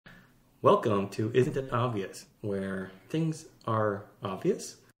Welcome to Isn't It Obvious, where things are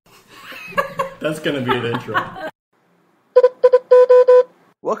obvious. That's going to be an intro.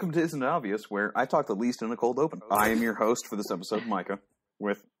 Welcome to Isn't It Obvious, where I talk the least in a cold open. I am your host for this episode, Micah,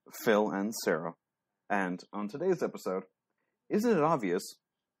 with Phil and Sera. And on today's episode, isn't it obvious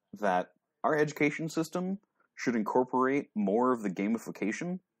that our education system should incorporate more of the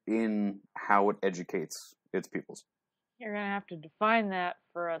gamification in how it educates its pupils? You're going to have to define that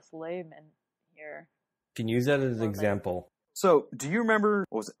for us laymen here. You can use that as an example. So, do you remember,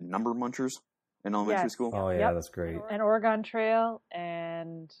 what was it, number munchers in elementary school? Oh, yeah, that's great. An Oregon Trail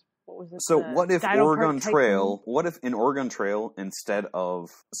and, what was it? So what if DinoPark Oregon Tycoon? Trail, what if in Oregon Trail, instead of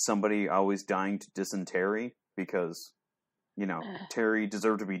somebody always dying to dysentery because, you know, Terry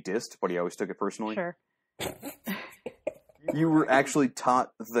deserved to be dissed, but he always took it personally? Sure. You were actually taught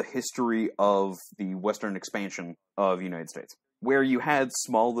the history of the western expansion of the United States, where you had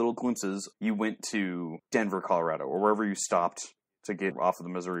small little glimpses. You went to Denver, Colorado, or wherever you stopped to get off of the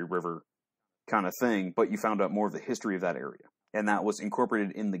Missouri River kind of thing, but you found out more of the history of that area, and that was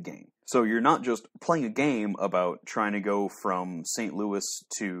incorporated in the game. So you're not just playing a game about trying to go from St. Louis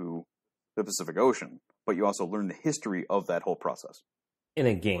to the Pacific Ocean, but you also learn the history of that whole process. In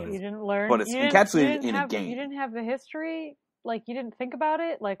a game. You didn't learn. But it's encapsulated in a game. You didn't have the history? Like, you didn't think about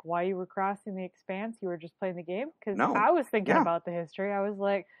it? Like, why you were crossing the expanse? You were just playing the game? Because No. I was thinking about the history. I was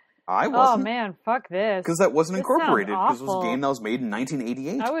like, I wasn't. oh man, fuck this. Because that wasn't This incorporated, sounds because it was a awful. game that was made in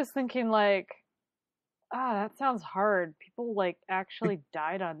 1988. I was thinking like, that sounds hard. People like actually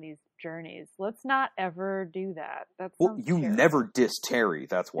died on these journeys. Let's not ever do that. That Well, sounds you terrible. never dissed Terry,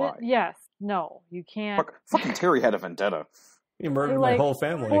 that's why. Yes. No, you can't. Fucking Terry had a vendetta. You murdered Like, my whole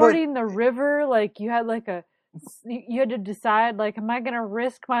family. Fording the river, like you had like you had to decide, like, am I going to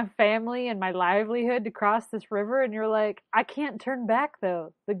risk my family and my livelihood to cross this river? And you're like, I can't turn back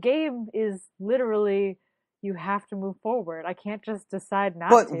though. The game is literally, you have to move forward. I can't just decide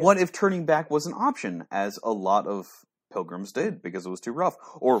not But to. what if turning back was an option, as a lot of pilgrims did, because it was too rough?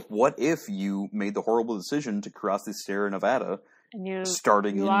 Or what if you made the horrible decision to cross the Sierra Nevada and you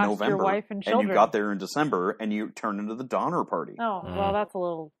starting you in lost November, your wife and and children. you got there in December, and you turned into the Donner Party? Oh, well, that's a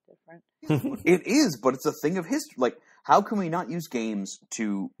little different. It is, but it's a thing of history. Like, how can we not use games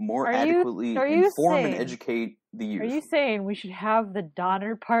to more adequately inform and educate the youth? Are you saying we should have the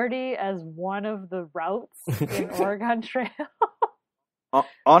Donner Party as one of the routes in Oregon Trail?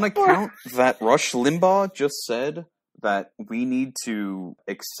 On account that Rush Limbaugh just said that we need to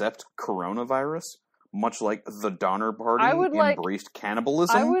accept coronavirus, much like the Donner Party embraced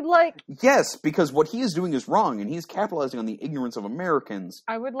cannibalism. I would like... Yes, because what he is doing is wrong, and he's capitalizing on the ignorance of Americans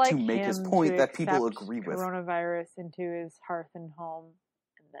I would like to make his point that people agree with. Coronavirus into his hearth and home,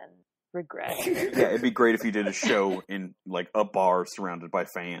 and then regret. Yeah, it'd be great if he did a show in, like, a bar surrounded by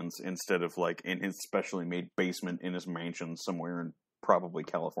fans, instead of, like, in his specially made basement in his mansion somewhere in probably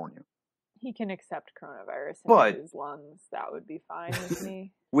California. He can accept coronavirus But- into his lungs. That would be fine with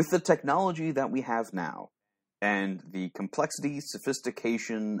me. With the technology that we have now, and the complexity,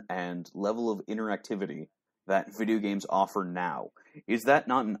 sophistication, and level of interactivity that video games offer now, is that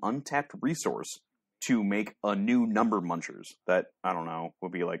not an untapped resource to make a new Number Munchers that, I don't know,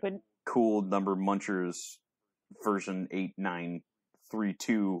 would be like cool Number Munchers version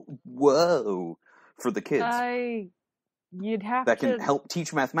 8932, whoa, for the kids? You'd have that to... can help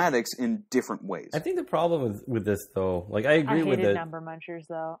teach mathematics in different ways. I think the problem with this, though, like, I agree with it. I hated Number Munchers,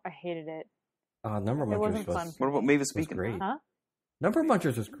 though. I hated it. Number Munchers wasn't was fun. What about Mavis was Beacon? great. Huh? Number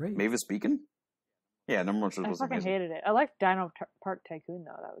Munchers was great. Mavis Beacon? Yeah, Number Munchers I was fucking amazing. hated it. I liked DinoPark Tycoon,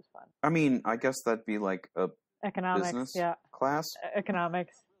 though. That was fun. I mean, I guess that'd be like a Economics, business yeah. class.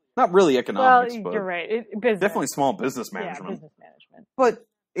 Economics. Not really economics, Well, but you're right. Business. definitely small business management. Yeah, business management. But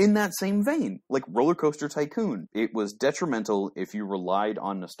in that same vein, like Roller Coaster Tycoon, it was detrimental if you relied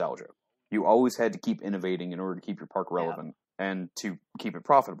on nostalgia. You always had to keep innovating in order to keep your park relevant and to keep it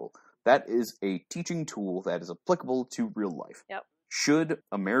profitable. That is a teaching tool that is applicable to real life. Yep. Should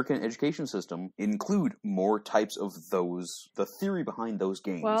American education system include more types of those, the theory behind those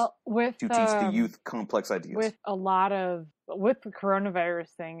games, with to teach the youth complex ideas? With the coronavirus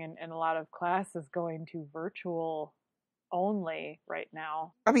thing and a lot of classes going to virtual only right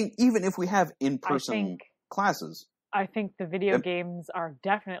now. I mean, even if we have in-person classes. I think the video games are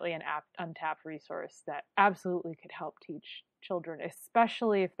definitely an untapped resource that absolutely could help teach children,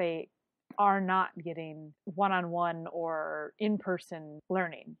 especially if they are not getting one-on-one or in-person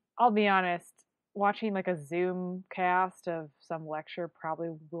learning. I'll be honest, watching like a Zoom cast of some lecture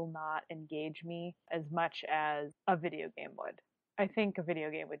probably will not engage me as much as a video game would. I think a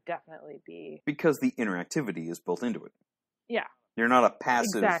video game would definitely be... Because the interactivity is built into it. Yeah, You're not a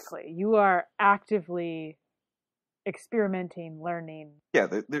passive... Exactly. You are actively experimenting, learning. Yeah,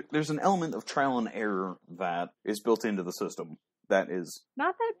 there's an element of trial and error that is built into the system that is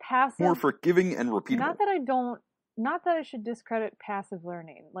not that passive, more forgiving and repeatable. Not that I should discredit passive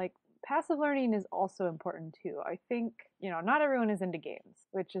learning. Like, passive learning is also important too. I think, not everyone is into games,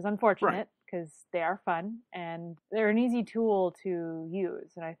 which is unfortunate because they are fun and they're an easy tool to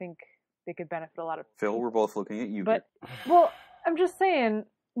use, and I think they could benefit a lot of Phil, people. we're both looking at you. But, well, I'm just saying,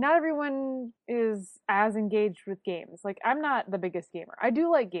 not everyone is as engaged with games. Like, I'm not the biggest gamer. I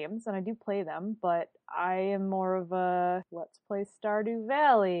do like games, and I do play them, but I am more of a, let's play Stardew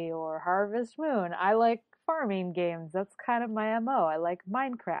Valley or Harvest Moon. I like farming games. That's kind of my MO. I like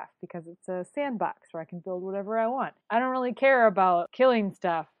Minecraft because it's a sandbox where I can build whatever I want. I don't really care about killing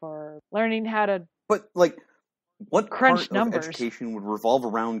stuff or learning how to... But, like, what crunch part numbers. of education would revolve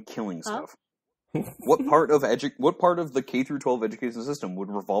around killing stuff? What part of the K through 12 education system would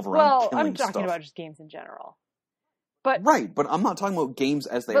revolve around killing stuff? Well, I'm talking about just games in general. But right, but I'm not talking about games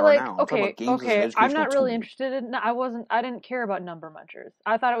as they are now. I'm talking about games as an educational I'm not really tool. interested in... I didn't care about number munchers.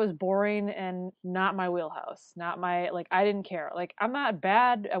 I thought it was boring and not my wheelhouse. Not my... I didn't care. I'm not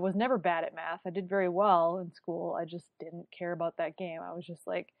bad. I was never bad at math. I did very well in school. I just didn't care about that game. I was just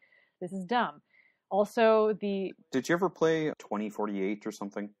like, this is dumb. Also, Did you ever play 2048 or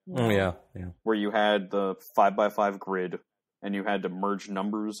something? Oh, yeah. Where you had the 5x5 grid, and you had to merge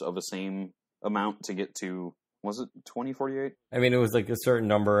numbers of the same amount to get to... Was it 2048? I mean, it was like a certain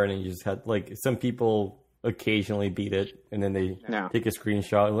number, and you just had, some people occasionally beat it, and then they take a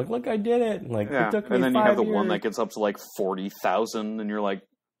screenshot and look, I did it! And, it took me and then 5 you have the years. one that gets up to, 40,000, and you're like,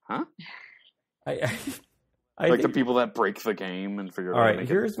 huh? I think, the people that break the game and figure out all how right, to make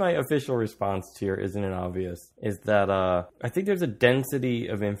here's my official response to your isn't it obvious, is that I think there's a density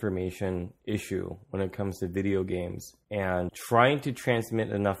of information issue when it comes to video games and trying to transmit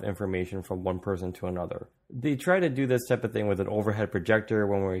enough information from one person to another. They try to do this type of thing with an overhead projector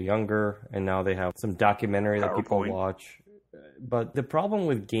when we were younger, and now they have some documentary that people watch. But the problem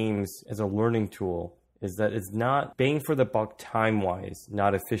with games as a learning tool is that it's not bang for the buck time-wise,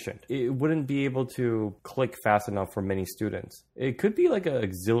 not efficient. It wouldn't be able to click fast enough for many students. It could be like an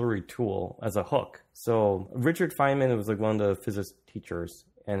auxiliary tool as a hook. So Richard Feynman was one of the physics teachers,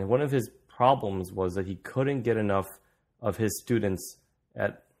 and one of his problems was that he couldn't get enough of his students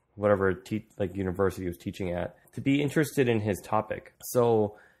at whatever university he was teaching at to be interested in his topic.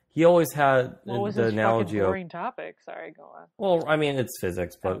 So he always had the analogy of boring topic. Sorry, go on. Well, I mean, it's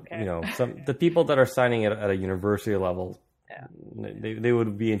physics, but the people that are signing it at a university level, they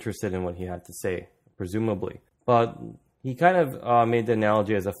would be interested in what he had to say, presumably. But he kind of made the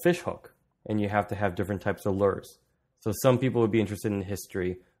analogy as a fish hook, and you have to have different types of lures. So some people would be interested in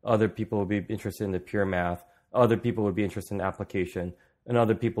history, other people would be interested in the pure math, other people would be interested in application, and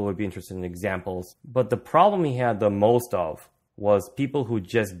other people would be interested in examples. But the problem he had the most of was people who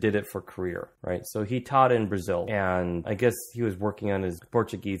just did it for career, right? So he taught in Brazil, and I guess he was working on his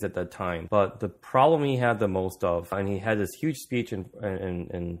Portuguese at that time. But the problem he had the most of, and he had this huge speech in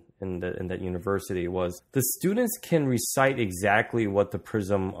that university, was the students can recite exactly what the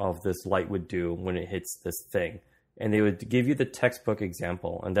prism of this light would do when it hits this thing. And they would give you the textbook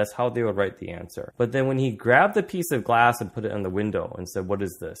example, and that's how they would write the answer. But then when he grabbed a piece of glass and put it on the window and said, what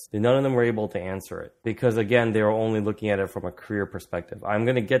is this? Then none of them were able to answer it. Because again, they were only looking at it from a career perspective. I'm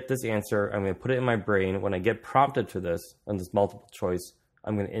going to get this answer, I'm going to put it in my brain. When I get prompted to this, on this multiple choice,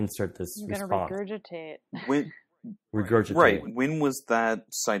 I'm going to insert this response. Regurgitate. Regurgitate. Right. When was that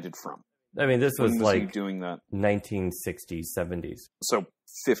cited from? I mean, this was he doing that? 1960s, 70s. So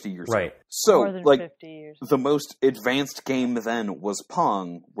 50 years ago. Right. So, more than 50 years. The most advanced game then was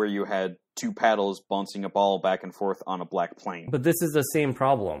Pong, where you had two paddles bouncing a ball back and forth on a black plane. But this is the same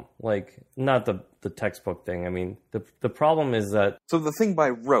problem. Not the textbook thing. I mean, the problem is that... So the thing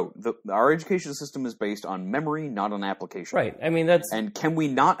by rote, our education system is based on memory, not on application. Right. I mean, that's... And can we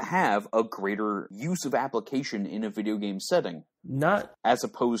not have a greater use of application in a video game setting? Not... As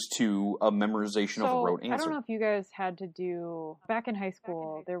opposed to a memorization of a rote answer. I don't know if you guys had to do... Back in high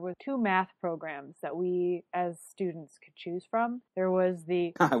school, there were 2 math programs that we, as students, could choose from. There was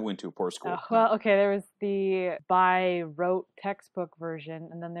the... I went to a poor school. There was the by rote textbook version,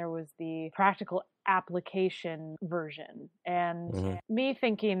 and then there was the practical application version. And me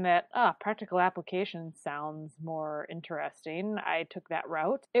thinking that practical application sounds more interesting, I took that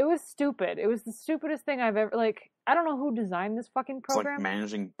route. It was stupid. It was the stupidest thing I've ever I don't know who designed this fucking program. It's like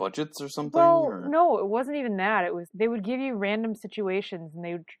managing budgets or something? Well, or? no, it wasn't even that. It was, they would give you random situations and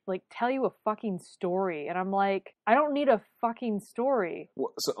they would like tell you a fucking story. And I'm like, I don't need a fucking story.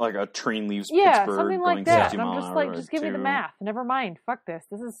 What, so like a train leaves Yeah, Pittsburgh something going like that. 60 And I'm mile just an like, hour just give me the to- math. Never mind. Fuck this.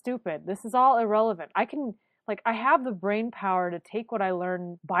 This is stupid. This is all irrelevant. I can, like, I have the brain power to take what I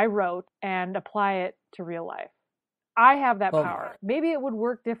learned by rote and apply it to real life. I have that power. Maybe it would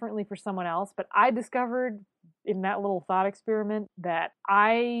work differently for someone else, but I discovered in that little thought experiment that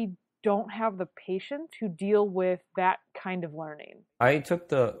I don't have the patience to deal with that kind of learning. I took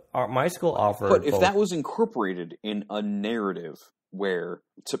my school offered. But if that was incorporated in a narrative where,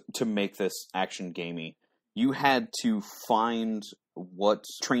 to make this action gamey, you had to find what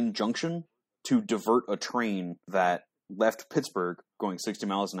train junction to divert a train that left Pittsburgh going 60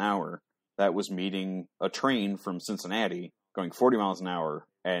 miles an hour that was meeting a train from Cincinnati going 40 miles an hour,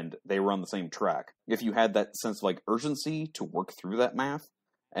 and they were on the same track. If you had that sense of like urgency to work through that math,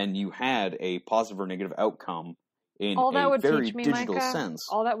 and you had a positive or negative outcome in a very digital sense.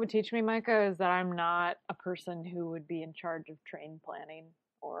 All that would teach me, Micah, is that I'm not a person who would be in charge of train planning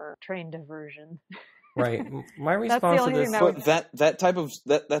or train diversion. Right. My response to this, but that type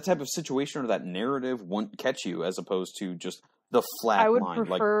of situation or that narrative won't catch you, as opposed to just the flat line.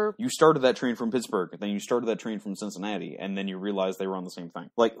 Prefer... Like, you started that train from Pittsburgh, then you started that train from Cincinnati, and then you realized they were on the same thing.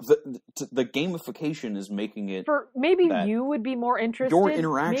 Like, the gamification is making it... Maybe you would be more interested. Your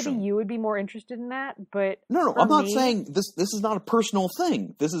interaction. Maybe you would be more interested in that, but... No, I'm not saying this is not a personal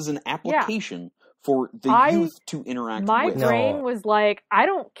thing. This is an application for the youth to interact with. My brain was like, I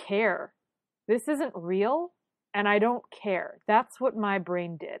don't care. This isn't real, and I don't care. That's what my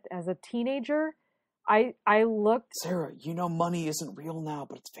brain did. As a teenager, I looked... Sera, you know money isn't real now,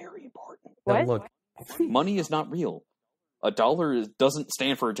 but it's very important. What? Look, money is not real. $1 doesn't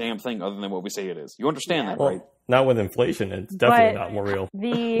stand for a damn thing other than what we say it is. You understand that, right? Not with inflation. It's definitely not more real.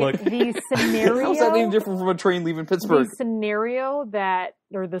 The scenario... How's that any different from a train leaving Pittsburgh? The scenario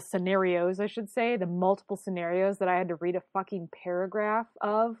the scenarios, I should say, the multiple scenarios that I had to read a fucking paragraph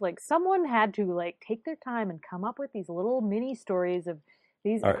of, like, someone had to, like, take their time and come up with these little mini stories of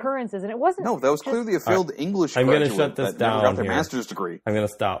these occurrences, and it wasn't... No, that was clearly a failed English I'm graduate gonna shut this that down never got their here. master's degree. I'm going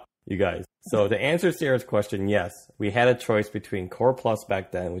to stop, you guys. So to answer Sarah's question, yes, we had a choice between Core Plus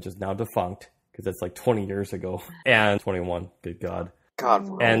back then, which is now defunct, because that's like 20 years ago, and 21, good God.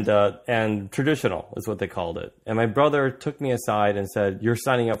 And traditional is what they called it. And my brother took me aside and said, you're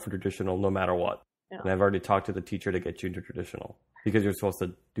signing up for traditional no matter what. Yeah. And I've already talked to the teacher to get you into traditional because you're supposed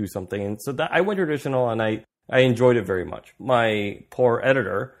to do something. And so I went traditional and I enjoyed it very much. My poor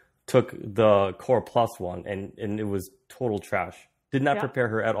editor took the Core Plus one and it was total trash. Did not prepare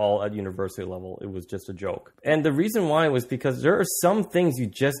her at all at university level. It was just a joke. And the reason why was because there are some things you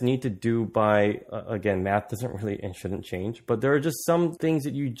just need to do by, again, math doesn't really and shouldn't change, but there are just some things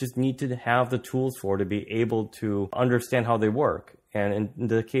that you just need to have the tools for to be able to understand how they work. And in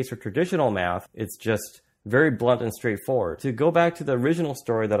the case of traditional math, it's just very blunt and straightforward. To go back to the original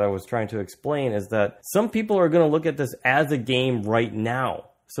story that I was trying to explain is that some people are going to look at this as a game right now.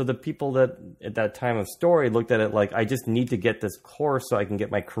 So the people that at that time of story looked at it like, I just need to get this course so I can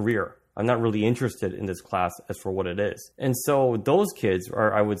get my career. I'm not really interested in this class as for what it is. And so those kids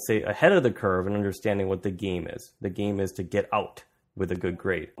are, I would say, ahead of the curve in understanding what the game is. The game is to get out with a good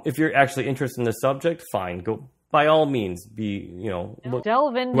grade. If you're actually interested in the subject, fine. Go, by all means,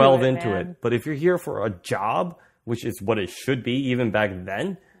 delve into it. But if you're here for a job, which is what it should be even back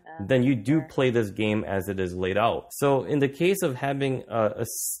then you do play this game as it is laid out. So in the case of having a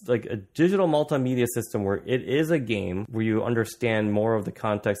digital multimedia system where it is a game where you understand more of the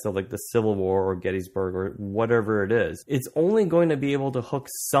context of like the Civil War or Gettysburg or whatever it is, it's only going to be able to hook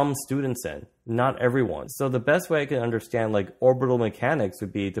some students in, not everyone. So the best way I can understand like orbital mechanics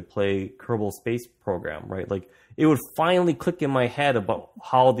would be to play Kerbal Space Program, right? Like it would finally click in my head about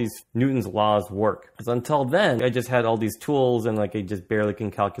how these Newton's laws work. Because until then, I just had all these tools and like I just barely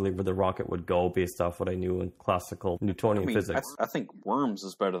can calculate where the rocket would go based off what I knew in classical Newtonian physics. I think Worms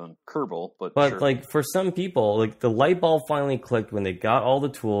is better than Kerbal, but sure. Like for some people, like the light bulb finally clicked when they got all the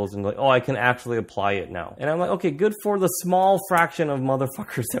tools and like, oh, I can actually apply it now. And I'm like, okay, good for the small fraction of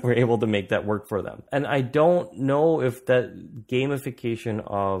motherfuckers that were able to make that work for them. And I don't know if that gamification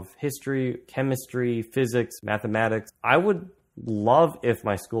of history, chemistry, physics, mathematics, I would love if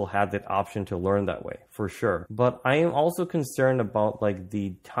my school had that option to learn that way, for sure. But I am also concerned about like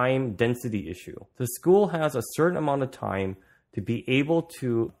the time density issue. The school has a certain amount of time to be able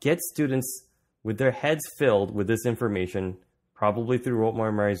to get students with their heads filled with this information, probably through rote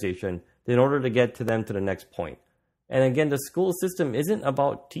memorization, in order to get to them to the next point. And again, the school system isn't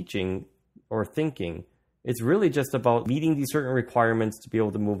about teaching or thinking. It's really just about meeting these certain requirements to be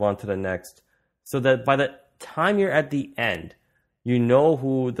able to move on to the next, so that by the time you're at the end, you know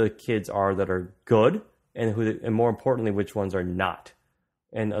who the kids are that are good and and more importantly, which ones are not.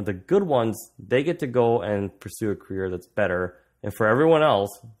 And the good ones, they get to go and pursue a career that's better. And for everyone else,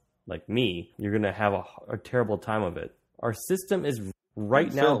 like me, you're going to have a terrible time of it. Our system is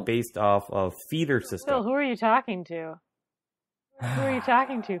right now based off of feeder system. Phil, who are you talking to? Who are you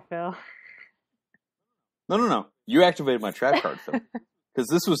talking to, Phil? No. You activated my trap card, Phil. Because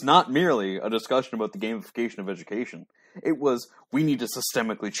this was not merely a discussion about the gamification of education. It was, we need to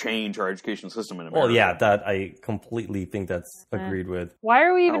systemically change our education system in America. Well, yeah, that I completely think that's agreed with. Why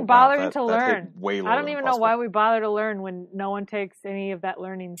are we even bothering to learn? I don't even know why we bother to learn when no one takes any of that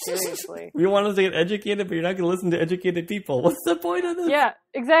learning seriously. You want us to get educated, but you're not going to listen to educated people. What's the point of this? Yeah,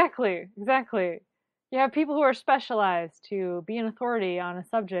 exactly. You have people who are specialized to be an authority on a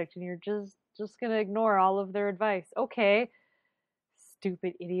subject, and you're just going to ignore all of their advice. Okay.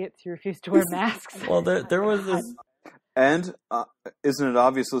 Stupid idiots who refuse to wear masks. Well, there was this... And, isn't it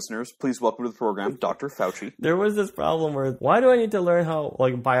obvious, listeners, please welcome to the program, Dr. Fauci. There was this problem where, why do I need to learn how,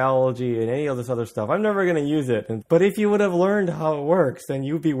 like, biology and any of this other stuff? I'm never going to use it. But if you would have learned how it works, then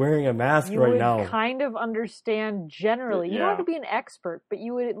you'd be wearing a mask right now. You would kind of understand generally. You don't have to be an expert, but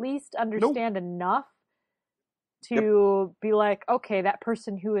you would at least understand enough to be like, okay, that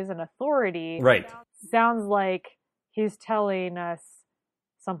person who is an authority sounds like he's telling us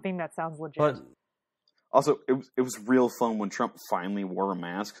something that sounds legit. But also, it was real fun when Trump finally wore a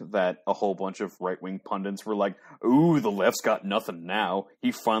mask that a whole bunch of right-wing pundits were like, ooh, the left's got nothing now.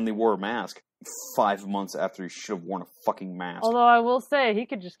 He finally wore a mask 5 months after he should have worn a fucking mask. Although I will say, he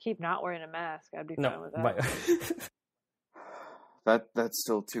could just keep not wearing a mask. I'd be fine with that. That's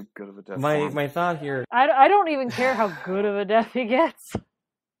still too good of a death. My thought here... I don't even care how good of a death he gets.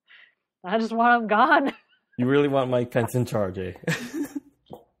 I just want him gone. You really want Mike Pence in charge, eh?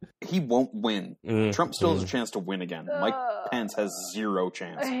 He won't win. Trump still has a chance to win again. Mike Pence has zero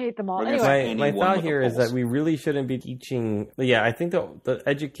chance. I hate them all. Anyway, my thought here is that we really shouldn't be teaching... Yeah, I think the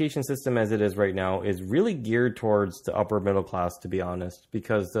education system as it is right now is really geared towards the upper middle class, to be honest,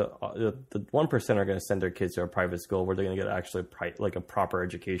 because the 1% are going to send their kids to a private school where they're going to get actually a proper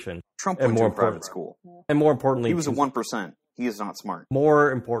education. Trump went to a private school. And more importantly... He was a 1%. He is not smart.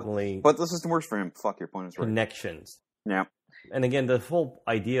 More importantly... But the system works for him. Fuck, your point is right. Connections. Yeah. And again, the whole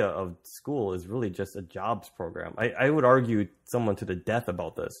idea of school is really just a jobs program. I would argue someone to the death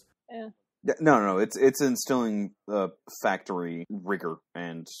about this. Yeah. No. It's instilling factory rigor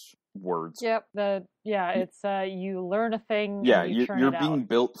and words. Yep. It's you learn a thing. Yeah, and you're being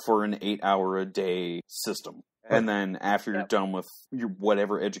built for an 8-hour-a-day system. And then after you're done with your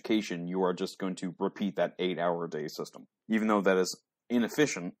whatever education, you are just going to repeat that 8-hour-a-day system. Even though that is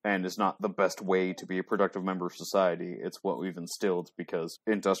inefficient and is not the best way to be a productive member of society, it's what we've instilled because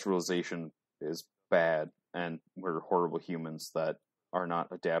industrialization is bad and we're horrible humans that are not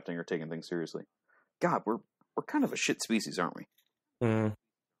adapting or taking things seriously. God, we're kind of a shit species, aren't we? Mm.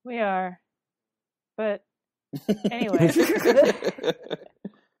 We are. But anyway.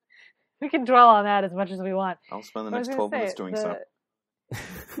 We can dwell on that as much as we want. I'll spend the next 12 minutes doing so.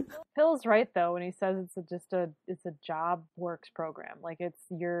 Phil's right though when he says it's a job works program. Like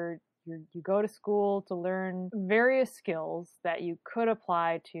you go to school to learn various skills that you could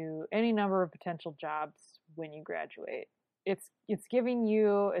apply to any number of potential jobs when you graduate. It's giving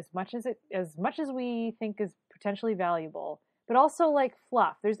you as much as we think is potentially valuable, but also like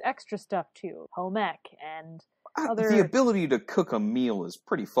fluff. There's extra stuff too, home ec and the ability to cook a meal is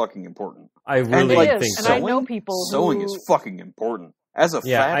pretty fucking important. I really think so. And I know people sewing is fucking important. As a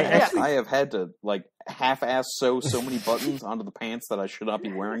fat ass, I have had to half-ass sew so many buttons onto the pants that I should not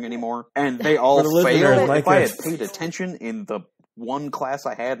be wearing anymore, and they all failed. If I had paid attention in the one class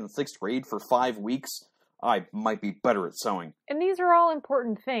I had in 6th grade for 5 weeks, I might be better at sewing. And these are all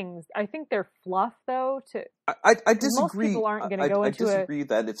important things. I think they're fluff, though. I disagree. Most people aren't going to go into I disagree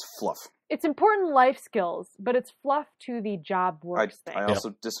that it's fluff. It's important life skills, but it's fluff to the job works thing. I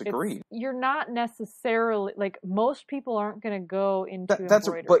also disagree. You're not necessarily, most people aren't going to go into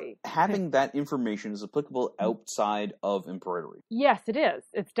embroidery. But having that information is applicable outside of embroidery. Yes, it is.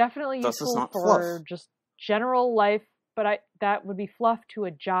 It's definitely useful for just general life, but that would be fluff to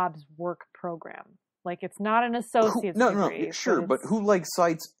a jobs work program. It's not an associate's degree. No, sure, but who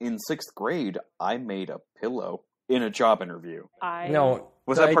cites in 6th grade, I made a pillow in a job interview?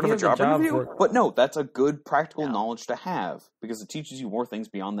 Was that part of a job interview? But no, that's a good practical knowledge to have because it teaches you more things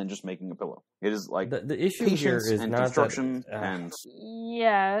beyond than just making a pillow. It is the issue here is and not construction that, and...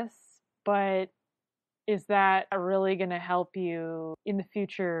 Yes, but is that really going to help you in the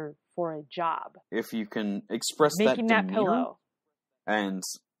future for a job. If you can express Making that demeanor pillow. And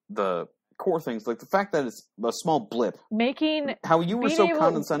the core things, like the fact that it's a small blip. Making how you were so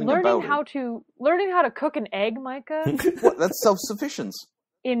condescending about it. Learning how to cook an egg, Micah. What? That's self-sufficiency.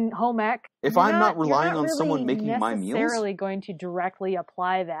 In home ec. If I'm not relying on someone making my meals, necessarily going to directly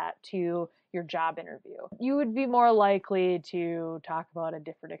apply that to your job interview. You would be more likely to talk about a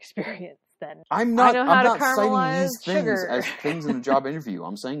different experience than I'm not citing these sugar. things as things in a job interview.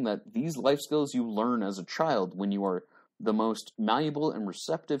 I'm saying that these life skills you learn as a child when you are the most malleable and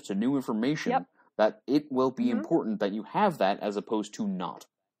receptive to new information, that it will be important that you have that as opposed to not.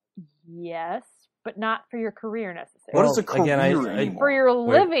 Yes, but not for your career necessarily. What is a career anymore? For your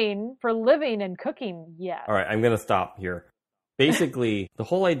living, for living and cooking, yes. All right, I'm going to stop here. Basically, the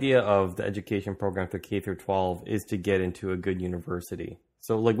whole idea of the education program for K through 12 is to get into a good university.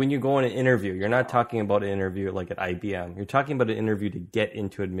 So, like, when you go in an interview, you're not talking about an interview like at IBM. You're talking about an interview to get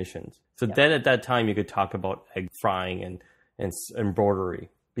into admissions. So then at that time, you could talk about egg frying and embroidery.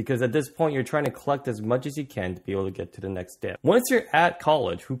 Because at this point, you're trying to collect as much as you can to be able to get to the next step. Once you're at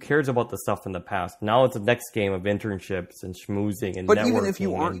college, who cares about the stuff in the past? Now it's the next game of internships and schmoozing and networking. But even if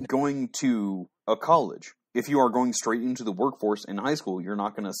you aren't going to a college, if you are going straight into the workforce in high school, you're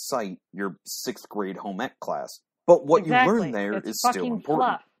not going to cite your 6th grade home ec class. But what you learn there is still important.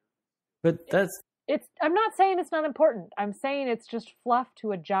 Fluff. But that's... I'm not saying it's not important. I'm saying it's just fluff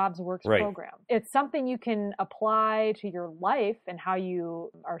to a jobs works program. It's something you can apply to your life and how you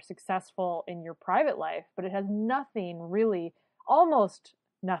are successful in your private life, but it has nothing really, almost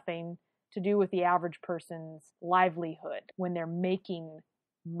nothing to do with the average person's livelihood when they're making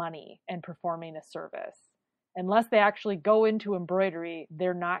money and performing a service. Unless they actually go into embroidery,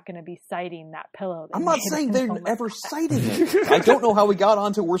 they're not going to be citing that pillow. I'm not saying they're ever citing it. I don't know how we got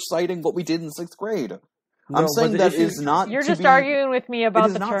onto we're citing what we did in 6th grade. I'm saying that is not. You're just arguing with me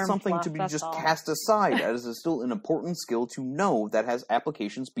about the term. It is not something fluff, to be just cast aside, as it's still an important skill to know that has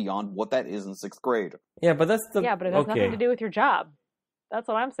applications beyond what that is in 6th grade. Yeah, but that's the. Yeah, but it has nothing to do with your job. That's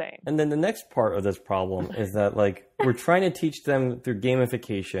what I'm saying. And then the next part of this problem is that, like, we're trying to teach them through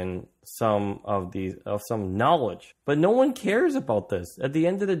gamification some knowledge, but no one cares about this. At the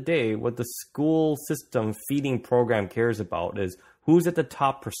end of the day, what the school system feeding program cares about is who's at the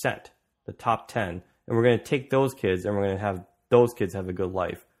top percent, the top 10, and we're going to take those kids and we're going to have those kids have a good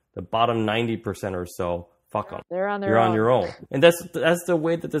life. The bottom 90% or so, fuck them. They're on their You're own. on your own. And that's the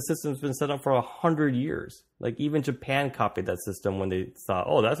way that the system's been set up for 100 years. Like, even Japan copied that system when they thought,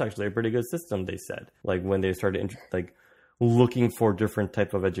 oh, that's actually a pretty good system, they said. Like, when they started, looking for different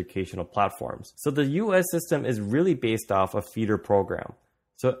type of educational platforms. So the U.S. system is really based off a feeder program.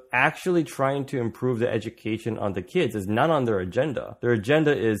 So actually trying to improve the education on the kids is not on their agenda. Their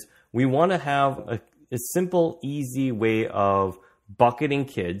agenda is, we want to have a simple, easy way of bucketing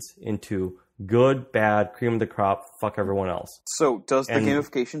kids into good, bad, cream of the crop, fuck everyone else. So the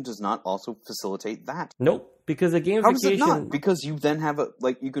gamification does not also facilitate that? Nope. Because the gamification... How does it not? Because you then have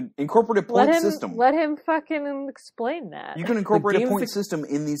you can incorporate a point system. Let him fucking explain that. You can incorporate a point system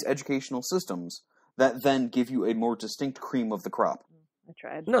in these educational systems that then give you a more distinct cream of the crop. I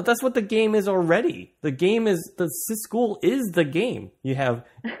tried. No, that's what the game is already. The game is, the school is the game. You have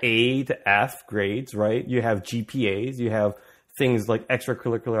A to F grades, right? You have GPAs, you have things like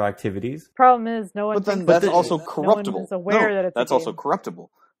extracurricular activities. Problem is, no one. But then that's also corruptible. No one is aware that it's that's also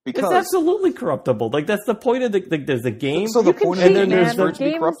corruptible. Because it's absolutely corruptible. Like, that's the point of there's the game. So the point and of then the game is the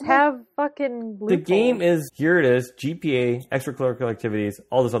games have fucking loopholes. The game is, here it is, GPA, extracurricular activities,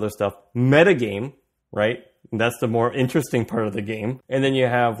 all this other stuff. Metagame, right? That's the more interesting part of the game. And then you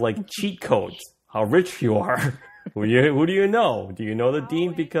have, cheat codes. How rich you are. Who do you know? Do you know the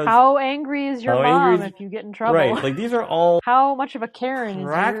dean because... How angry is your mom if you get in trouble? Right, these are all... How much of a Karen is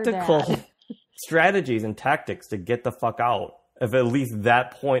practical your dad? strategies and tactics to get the fuck out of at least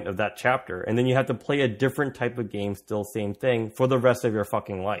that point of that chapter. And then you have to play a different type of game, still same thing, for the rest of your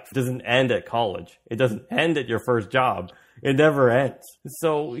fucking life. It doesn't end at college. It doesn't end at your first job. It never ends.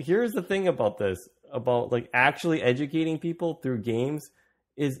 So here's the thing about this, about actually educating people through games,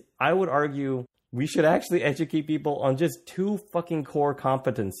 is I would argue we should actually educate people on just 2 fucking core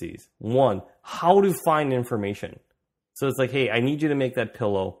competencies. 1, how to find information. So it's hey, I need you to make that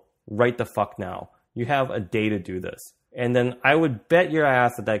pillow right the fuck now. You have a day to do this. And then I would bet your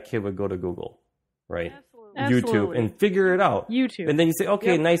ass that kid would go to Google, right? Absolutely. YouTube, and figure it out. YouTube. And then you say,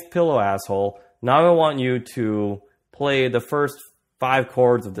 okay, nice pillow, asshole. Now I want you to play the first 5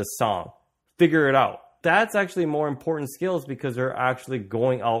 chords of this song. Figure it out. That's actually more important skills because they're actually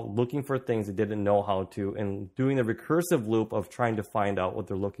going out looking for things they didn't know how to and doing the recursive loop of trying to find out what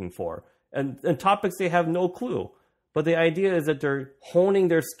they're looking for. And topics they have no clue. But the idea is that they're honing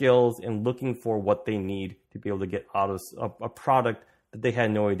their skills and looking for what they need to be able to get out of a product that they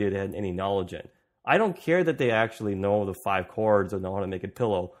had no idea they had any knowledge in. I don't care that they actually know the 5 chords or know how to make a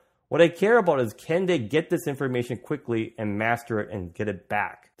pillow. What I care about is, can they get this information quickly and master it and get it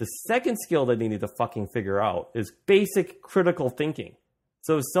back? The second skill that they need to fucking figure out is basic critical thinking.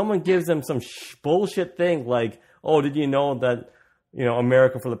 So if someone gives them some bullshit thing like, oh, did you know that,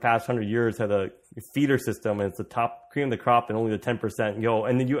 America for the past 100 years had a feeder system and it's the top cream of the crop and only the 10%,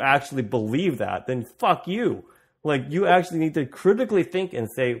 and then you actually believe that, then fuck you. Like, you actually need to critically think and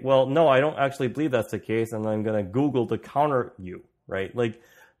say, well, no, I don't actually believe that's the case, and I'm going to Google to counter you, right? Like,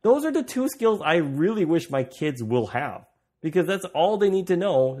 those are the 2 skills I really wish my kids will have, because that's all they need to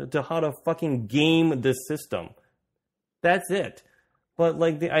know to how to fucking game this system. That's it. But,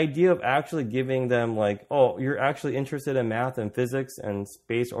 like, the idea of actually giving them, like, oh, you're actually interested in math and physics and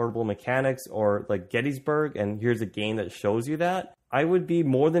space orbital mechanics or, like, Gettysburg, and here's a game that shows you that, I would be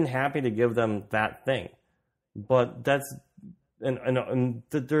more than happy to give them that thing. But that's... And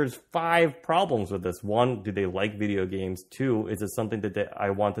there's 5 problems with this. 1, do they like video games? 2, is it something that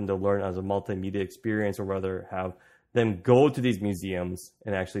I want them to learn as a multimedia experience, or rather have them go to these museums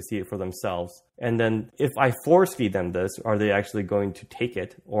and actually see it for themselves? And then if I force feed them this, are they actually going to take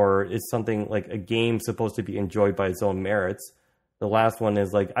it? Or is something like a game supposed to be enjoyed by its own merits? The last one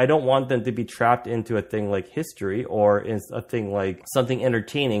is like, I don't want them to be trapped into a thing like history or is a thing like something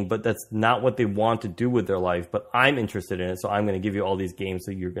entertaining, but that's not what they want to do with their life. But I'm interested in it, so I'm going to give you all these games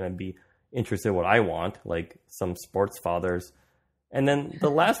so you're going to be interested in what I want, like some sports fathers. And then the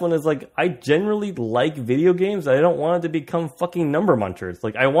last one is like, I generally like video games. I don't want it to become fucking number munchers.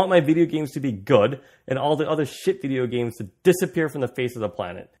 Like, I want my video games to be good and all the other shit video games to disappear from the face of the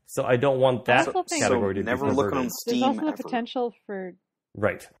planet. So I don't want that category to be never look on Steam. There's also ever. the potential for...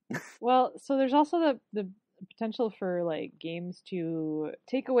 Right. Well, so there's also the potential for, like, games to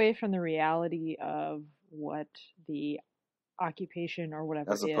take away from the reality of what the occupation or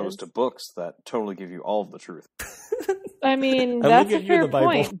whatever as opposed to books that totally give you all of the truth. I mean, that's a fair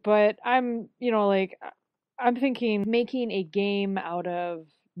point, but I'm thinking making a game out of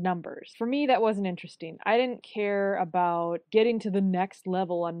numbers. For me, that wasn't interesting. I didn't care about getting to the next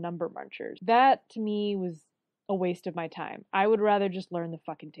level on number munchers. That, to me, was a waste of my time. I would rather just learn the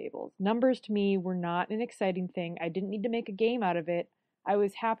fucking tables. Numbers, to me, were not an exciting thing. I didn't need to make a game out of it. I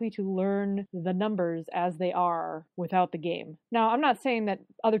was happy to learn the numbers as they are without the game. Now, I'm not saying that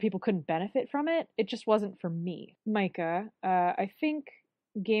other people couldn't benefit from it. It just wasn't for me. Micah, I think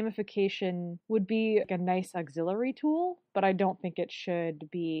gamification would be a nice auxiliary tool, but I don't think it should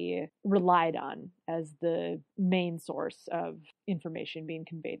be relied on as the main source of information being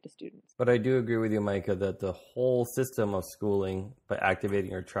conveyed to students. But I do agree with you, Micah, that the whole system of schooling by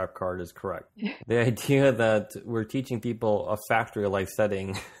activating your trap card is correct. The idea that we're teaching people a factory life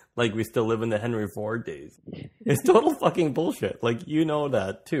setting like we still live in the Henry Ford days. It's total fucking bullshit. Like, you know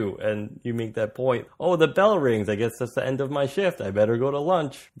that too. And you make that point. Oh, the bell rings. I guess that's the end of my shift. I better go to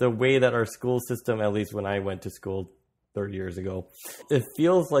lunch. The way that our school system, at least when I went to school 30 years ago, it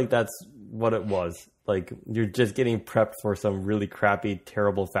feels like that's what it was. Like, you're just getting prepped for some really crappy,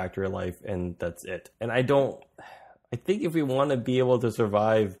 terrible factory life, and that's it. And I think if we want to be able to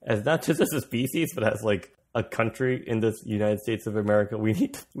survive as not just as a species, but as like a country in this United States of America, we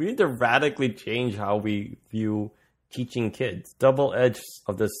need to radically change how we view teaching kids. Double edge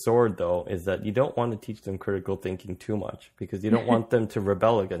of this sword, though, is that you don't want to teach them critical thinking too much because you don't want them to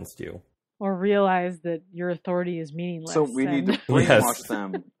rebel against you. Or realize that your authority is meaninless. So we need to brainwash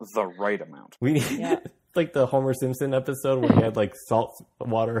them the right amount. We need, like the Homer Simpson episode where he had like salt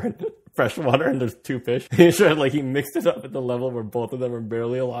water and fresh water and there's 2 fish. He mixed it up at the level where both of them are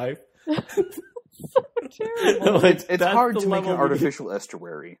barely alive. So terrible. Like, it's hard to make an artificial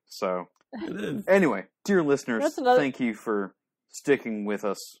estuary. So anyway, dear listeners, thank you for sticking with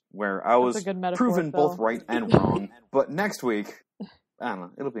us where I was proven both right and wrong. But next week, I don't know,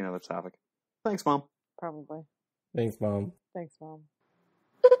 it'll be another topic. Thanks, Mom. Probably. Thanks, Mom. Thanks, Mom.